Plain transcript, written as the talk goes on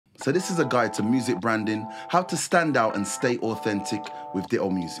So this is a guide to music branding, how to stand out and stay authentic with Ditto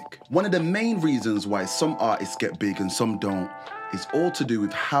music. One of the main reasons why some artists get big and some don't is all to do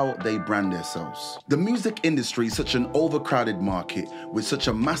with how they brand themselves. The music industry is such an overcrowded market with such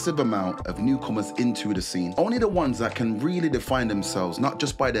a massive amount of newcomers into the scene. Only the ones that can really define themselves, not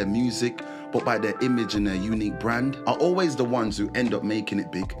just by their music, but by their image and their unique brand, are always the ones who end up making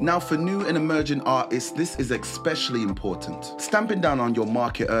it big. Now, for new and emerging artists, this is especially important. Stamping down on your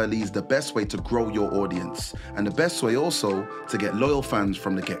market early is the best way to grow your audience, and the best way also to get loyal fans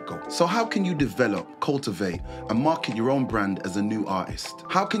from the get-go. So how can you develop, cultivate, and market your own brand as a new artist?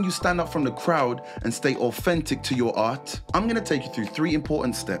 How can you stand out from the crowd and stay authentic to your art? I'm gonna take you through 3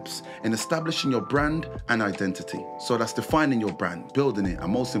 important steps in establishing your brand and identity. So that's defining your brand, building it,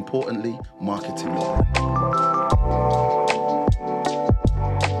 and most importantly, marketing your brand.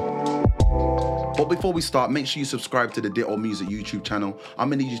 But before we start, make sure you subscribe to the Ditto Music YouTube channel. I'm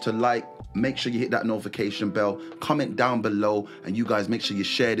gonna need you to like, make sure you hit that notification bell, comment down below, and you guys make sure you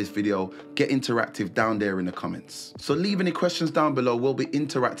share this video. Get interactive down there in the comments. So leave any questions down below. We'll be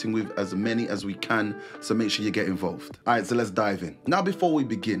interacting with as many as we can, so make sure you get involved. All right, so let's dive in. Now, before we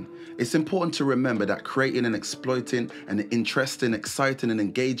begin, it's important to remember that creating and exploiting an interesting, exciting, and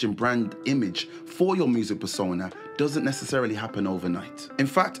engaging brand image for your music persona doesn't necessarily happen overnight. In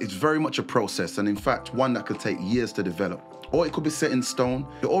fact, it's very much a process, and in fact, one that could take years to develop. Or it could be set in stone.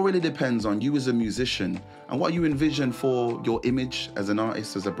 It all really depends on you as a musician and what you envision for your image as an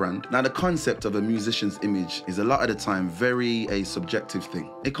artist, as a brand. Now, the concept of a musician's image is a lot of the time a subjective thing.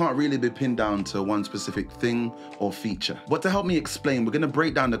 It can't really be pinned down to one specific thing or feature. But to help me explain, we're gonna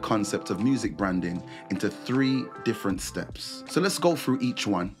break down the concept of music branding into 3 different steps. So let's go through each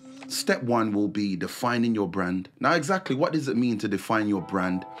one. Step 1 will be defining your brand. Now, exactly what does it mean to define your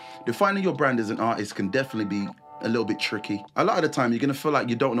brand? Defining your brand as an artist can definitely be a little bit tricky. A lot of the time, you're gonna feel like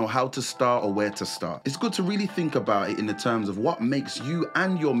you don't know how to start or where to start. It's good to really think about it in the terms of what makes you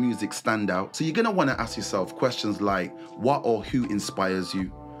and your music stand out. So you're gonna wanna ask yourself questions like, what or who inspires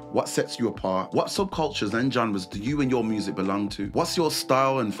you? What sets you apart? What subcultures and genres do you and your music belong to? What's your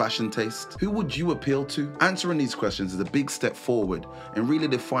style and fashion taste? Who would you appeal to? Answering these questions is a big step forward in really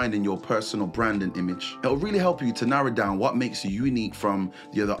defining your personal brand and image. It'll really help you to narrow down what makes you unique from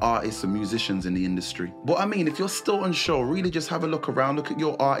the other artists and musicians in the industry. But I mean, if you're still unsure, really just have a look around, look at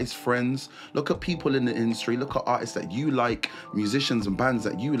your artist friends, look at people in the industry, look at artists that you like, musicians and bands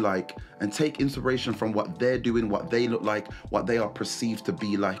that you like, and take inspiration from what they're doing, what they look like, what they are perceived to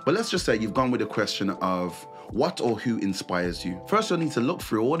be like. But let's just say you've gone with the question of what or who inspires you. First, you'll need to look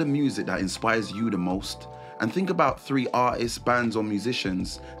through all the music that inspires you the most and think about 3 artists, bands, or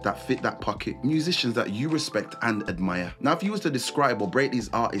musicians that fit that pocket. Musicians that you respect and admire. Now, if you was to describe or break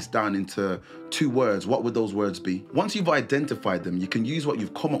these artists down into 2 words, what would those words be? Once you've identified them, you can use what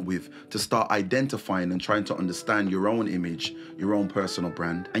you've come up with to start identifying and trying to understand your own image, your own personal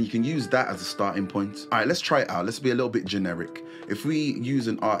brand. And you can use that as a starting point. All right, let's try it out. Let's be a little bit generic. If we use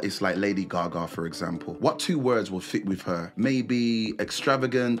an artist like Lady Gaga, for example, what 2 words will fit with her? Maybe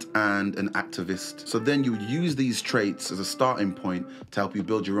extravagant and an activist. So then you use these traits as a starting point to help you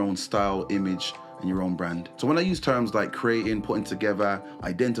build your own style, image, and your own brand. So when I use terms like creating, putting together,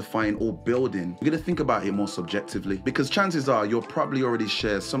 identifying, or building, you're gonna think about it more subjectively, because chances are you'll probably already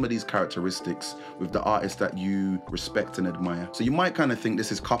share some of these characteristics with the artists that you respect and admire. So you might kind of think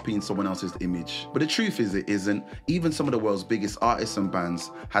this is copying someone else's image, but the truth is it isn't. Even some of the world's biggest artists and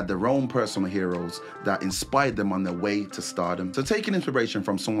bands had their own personal heroes that inspired them on their way to stardom. So taking inspiration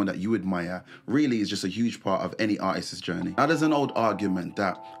from someone that you admire really is just a huge part of any artist's journey. Now, there's an old argument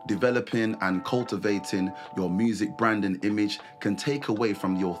that developing and cultivating your music brand and image can take away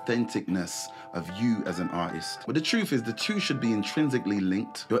from the authenticness of you as an artist. But the truth is the 2 should be intrinsically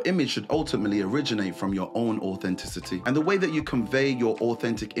linked. Your image should ultimately originate from your own authenticity. And the way that you convey your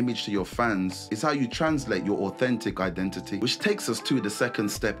authentic image to your fans is how you translate your authentic identity, which takes us to the 2nd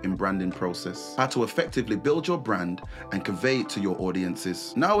step in branding process, how to effectively build your brand and convey it to your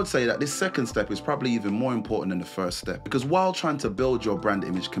audiences. Now, I would say that this 2nd step is probably even more important than the 1st step, because while trying to build your brand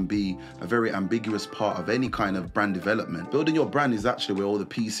image can be a very ambiguous part of any kind of brand development, building your brand is actually where all the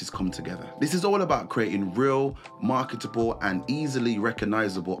pieces come together. This is all about creating real, marketable, and easily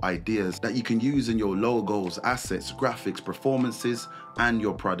recognizable ideas that you can use in your logos, assets, graphics, performances, and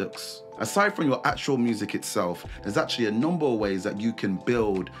your products. Aside from your actual music itself, there's actually a number of ways that you can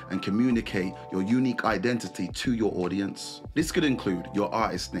build and communicate your unique identity to your audience. This could include your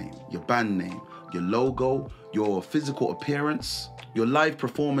artist name, your band name, your logo, your physical appearance, your live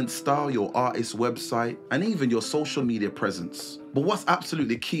performance style, your artist website, and even your social media presence. But what's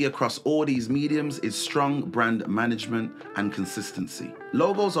absolutely key across all these mediums is strong brand management and consistency.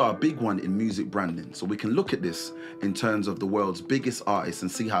 Logos are a big one in music branding, so we can look at this in terms of the world's biggest artists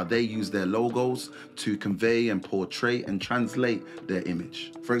and see how they use their logos to convey and portray and translate their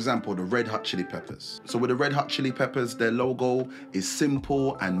image. For example, the Red Hot Chili Peppers. So with the Red Hot Chili Peppers, their logo is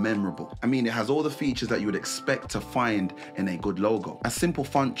simple and memorable. I mean, it has all the features that you would expect to find in a good logo. A simple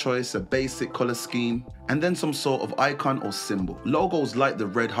font choice, a basic color scheme, and then some sort of icon or symbol. Logos like the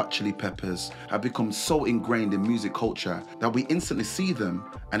Red Hot Chili Peppers have become so ingrained in music culture that we instantly see them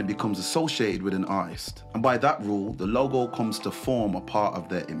and it becomes associated with an artist. And by that rule, the logo comes to form a part of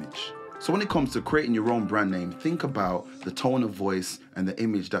their image. So when it comes to creating your own brand name, think about the tone of voice and the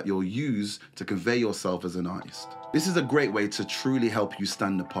image that you'll use to convey yourself as an artist. This is a great way to truly help you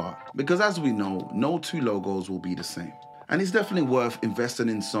stand apart, because as we know, no two logos will be the same. And it's definitely worth investing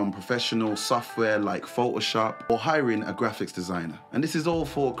in some professional software like Photoshop or hiring a graphics designer. And this is all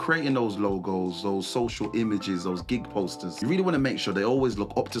for creating those logos, those social images, those gig posters. You really want to make sure they always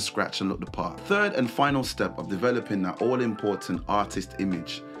look up to scratch and look the part. Third and final step of developing that all-important artist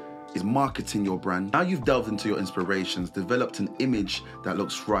image is marketing your brand. Now you've delved into your inspirations, developed an image that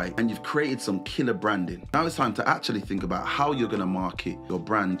looks right, and you've created some killer branding. Now it's time to actually think about how you're gonna market your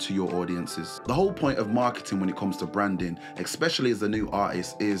brand to your audiences. The whole point of marketing when it comes to branding, especially as a new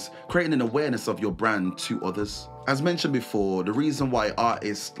artist, is creating an awareness of your brand to others. As mentioned before, the reason why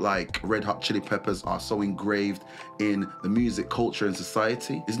artists like Red Hot Chili Peppers are so engraved in the music culture and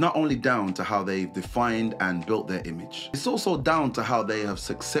society is not only down to how they've defined and built their image. It's also down to how they have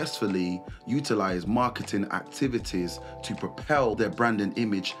successfully utilized marketing activities to propel their brand and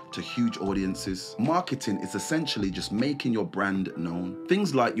image to huge audiences. Marketing is essentially just making your brand known.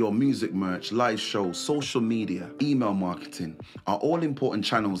 Things like your music merch, live shows, social media, email marketing are all important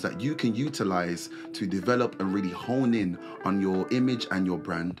channels that you can utilize to develop and really hone in on your image and your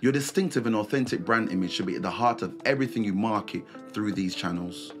brand. Your distinctive and authentic brand image should be at the heart of everything you market through these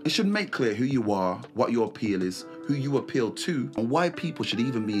channels. It should make clear who you are, what your appeal is, who you appeal to, and why people should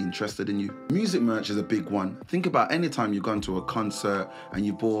even be interested in you. Music merch is a big one. Think about any time you've gone to a concert and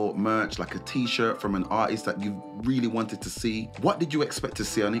you bought merch like a t-shirt from an artist that you really wanted to see. What did you expect to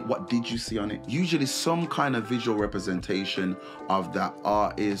see on it? What did you see on it? Usually some kind of visual representation of that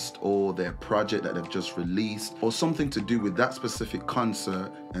artist or their project that they've just released, or something to do with that specific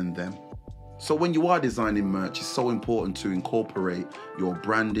concert and them. So when you are designing merch, it's so important to incorporate your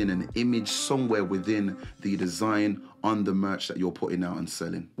branding and image somewhere within the design on the merch that you're putting out and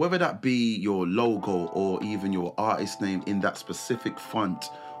selling. Whether that be your logo or even your artist name in that specific font,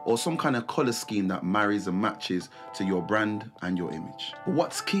 or some kind of color scheme that marries and matches to your brand and your image. But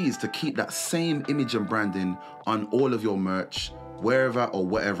what's key is to keep that same image and branding on all of your merch, wherever or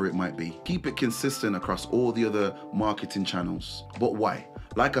whatever it might be. Keep it consistent across all the other marketing channels. But why?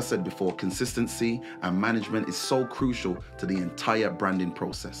 Like I said before, consistency and management is so crucial to the entire branding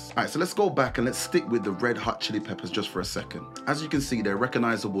process. All right, so let's go back and let's stick with the Red Hot Chili Peppers just for a second. As you can see, their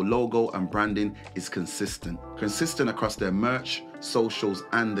recognizable logo and branding is consistent across their merch, socials,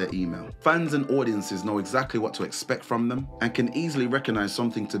 and their email. Fans and audiences know exactly what to expect from them and can easily recognize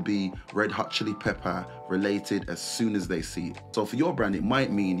something to be Red Hot Chili Pepper related as soon as they see it. So for your brand, it might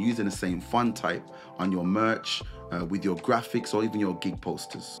mean using the same font type on your merch, with your graphics or even your gig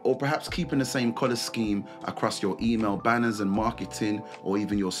posters, or perhaps keeping the same color scheme across your email banners and marketing or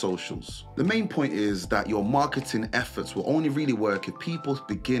even your socials. The main point is that your marketing efforts will only really work if people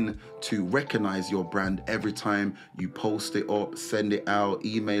begin to recognize your brand every time you post it up, send it out,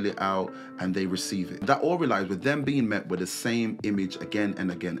 email it out, and they receive it. That all relies with them being met with the same image again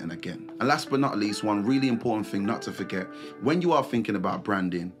and again and again. And last but not least, one really important thing not to forget when you are thinking about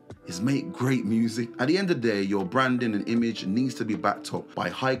branding is make great music. At the end of the day, your branding and image needs to be backed up by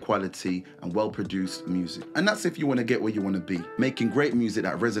high quality and well-produced music. And that's if you want to get where you want to be. Making great music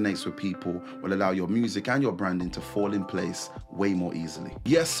that resonates with people will allow your music and your branding to fall in place way more easily.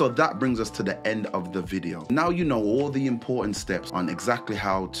 Yes, so that brings us to the end of the video. Now you know all the important steps on exactly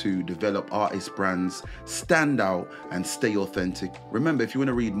how to develop artist brands, stand out, and stay authentic. Remember, if you want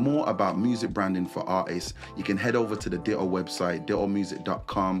to read more about music branding for artists, you can head over to the Ditto website,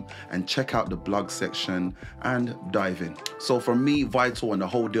 dittomusic.com, and check out the blog section and dive in. So from me, Vital, and the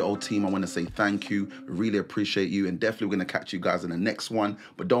whole Ditto team, I want to say thank you. Really appreciate you, and definitely going to catch you guys in the next one.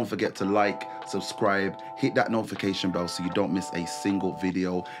 But don't forget to like, subscribe, hit that notification bell so you don't miss a single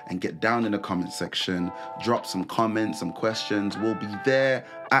video, and get down in the comment section, drop some comments, some questions. We'll be there,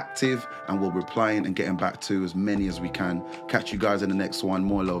 active, and we'll replying and getting back to as many as we can. Catch you guys in the next one.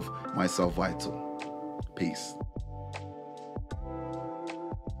 More love, myself, Vital. Peace.